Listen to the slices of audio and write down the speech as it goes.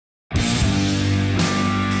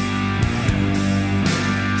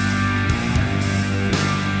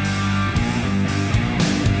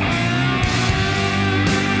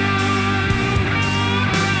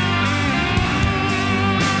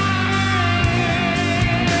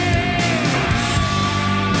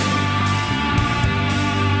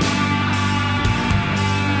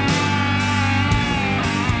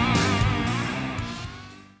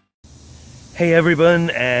Hey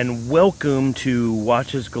everyone, and welcome to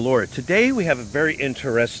Watches Galore. Today we have a very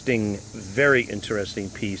interesting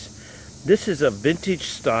piece. This is a vintage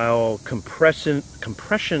style compression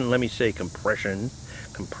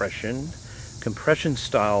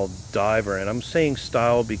style diver. And I'm saying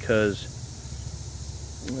style because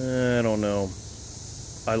I don't know,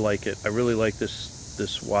 I like it. I really like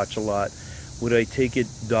this watch a lot. Would I take it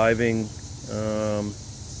diving?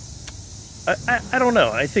 I don't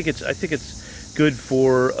know. I think it's good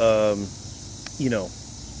for you know,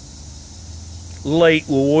 light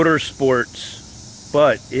water sports,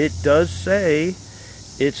 but it does say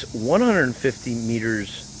it's 150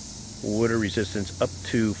 meters water resistance up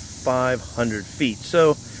to 500 feet.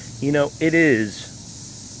 So, you know, it is,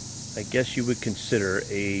 I guess you would consider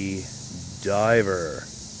a diver,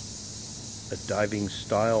 a diving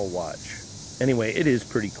style watch. Anyway, it is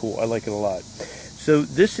pretty cool. I like it a lot. So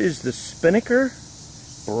this is the Spinnaker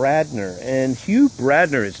Bradner, and Hugh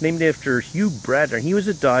Bradner, it's named after Hugh Bradner. He was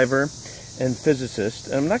a diver and physicist.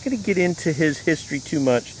 And I'm not going to get into his history too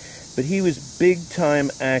much, but he was big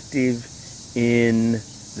time active in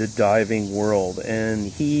the diving world,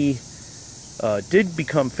 and he did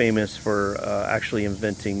become famous for actually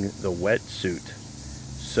inventing the wetsuit.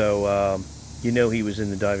 So you know, he was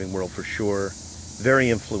in the diving world for sure.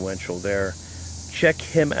 Very influential there. Check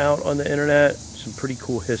him out on the internet. Some pretty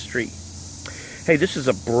cool history. Hey, this is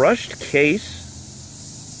a brushed case.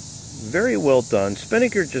 Very well done.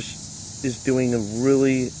 Spinnaker just is doing a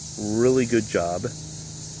really good job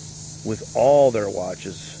with all their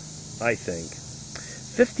watches, I think.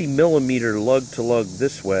 50 millimeter lug to lug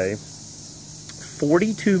this way.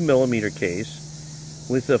 42 millimeter case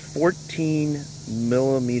with a 14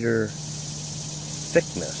 millimeter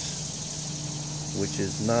thickness, which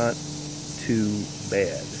is not too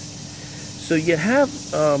bad. So you have,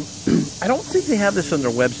 I don't think they have this on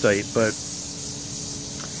their website, but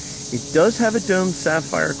it does have a domed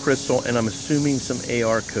sapphire crystal, and I'm assuming some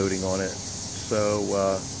AR coating on it.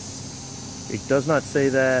 So it does not say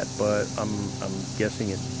that, but I'm guessing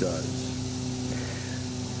it does.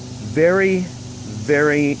 Very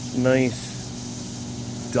nice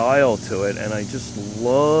dial to it, and I just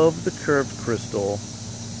love the curved crystal,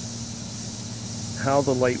 how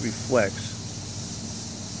the light reflects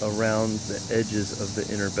around the edges of the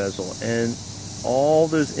inner bezel, and all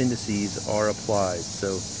those indices are applied.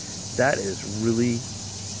 So that is really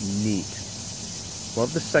neat.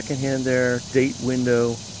 Love the second hand there, date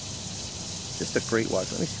window. Just a great watch.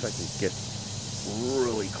 Let me see if I can get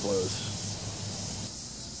really close.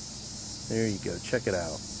 There you go, check it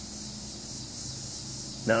out.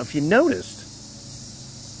 Now if you noticed,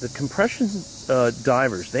 the compression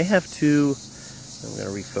divers, they have two, I'm going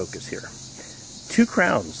to refocus here, two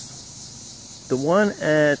crowns. The one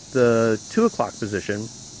at the 2 o'clock position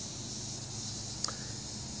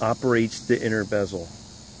operates the inner bezel.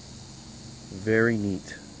 Very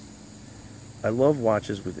neat. I love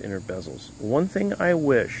watches with inner bezels. One thing I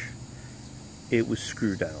wish, it was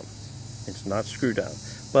screw down. It's not screw down,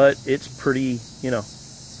 but it's pretty, you know,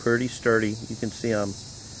 pretty sturdy. You can see I'm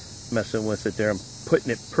messing with it there. I'm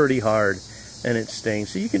putting it pretty hard, and it's staying.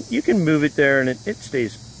 So you can move it there, and it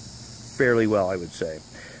stays fairly well, I would say.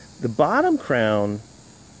 The bottom crown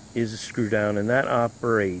is a screw down, and that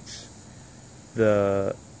operates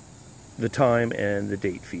the time and the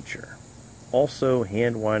date feature. Also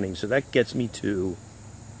hand winding, so that gets me to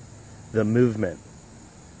the movement,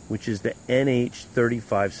 which is the NH35,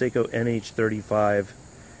 Seiko NH35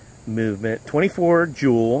 movement, 24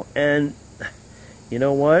 jewel, and you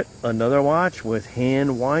know what? Another watch with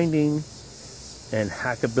hand winding and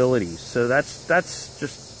hackability. So that's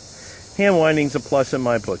just, hand winding's a plus in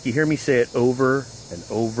my book. You hear me say it over and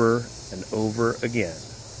over and over again.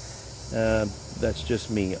 That's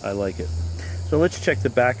just me. I like it. So let's check the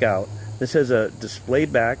back out. This has a display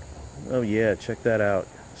back. Oh yeah, check that out.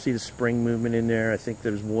 See the spring movement in there? I think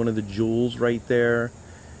there's one of the jewels right there.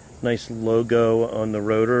 Nice logo on the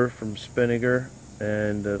rotor from Spinnaker,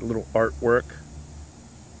 and a little artwork.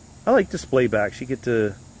 I like display backs. You get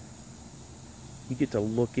to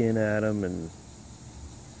look in at them and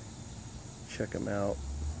check them out.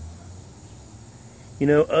 You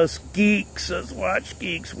know, us geeks, us watch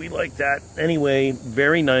geeks, we like that. Anyway,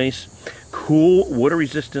 very nice. Cool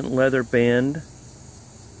water-resistant leather band.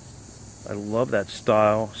 I love that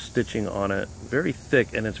style, stitching on it. Very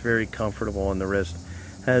thick, and it's very comfortable on the wrist.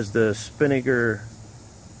 Has the Spinnaker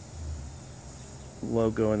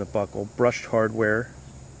logo in the buckle. Brushed hardware.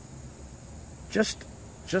 Just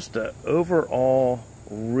a overall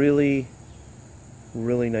really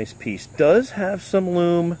nice piece. Does have some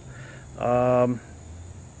lume.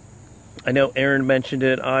 I know Aaron mentioned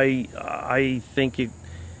it. I think it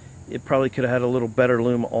probably could have had a little better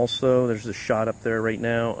loom also. There's a shot up there right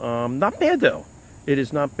now. Not bad though. It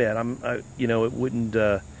is not bad. You know, it wouldn't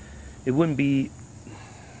be,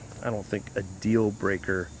 I don't think, a deal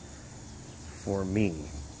breaker for me.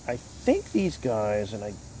 I think these guys, and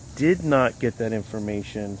I did not get that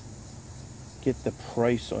information, get the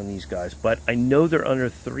price on these guys, but I know they're under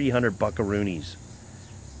 300 buckaroonies.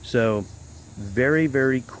 So very,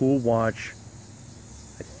 very cool watch.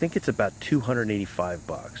 I think it's about 285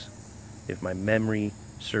 bucks, if my memory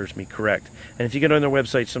serves me correct. And if you get on their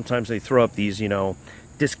website, sometimes they throw up these, you know,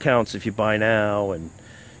 discounts if you buy now and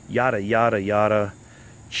yada, yada, yada.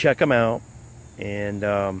 Check them out. And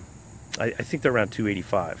I think they're around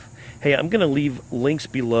 285. Hey, I'm going to leave links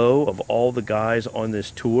below of all the guys on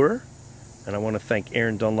this tour. And I want to thank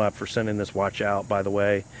Aaron Dunlap for sending this watch out, by the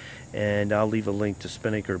way. And I'll leave a link to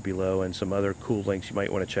Spinnaker below and some other cool links you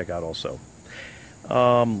might want to check out also.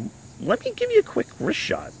 Let me give you a quick wrist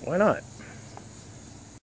shot. Why not?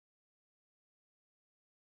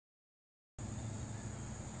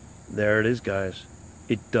 There it is, guys.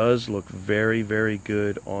 It does look very, very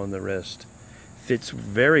good on the wrist. Fits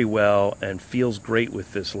very well and feels great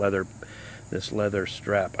with this leather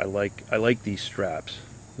strap. I like these straps.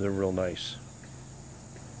 They're real nice.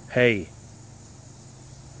 Hey,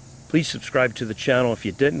 please subscribe to the channel if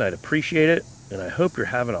you didn't. I'd appreciate it. And I hope you're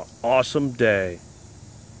having an awesome day.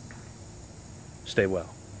 Stay well.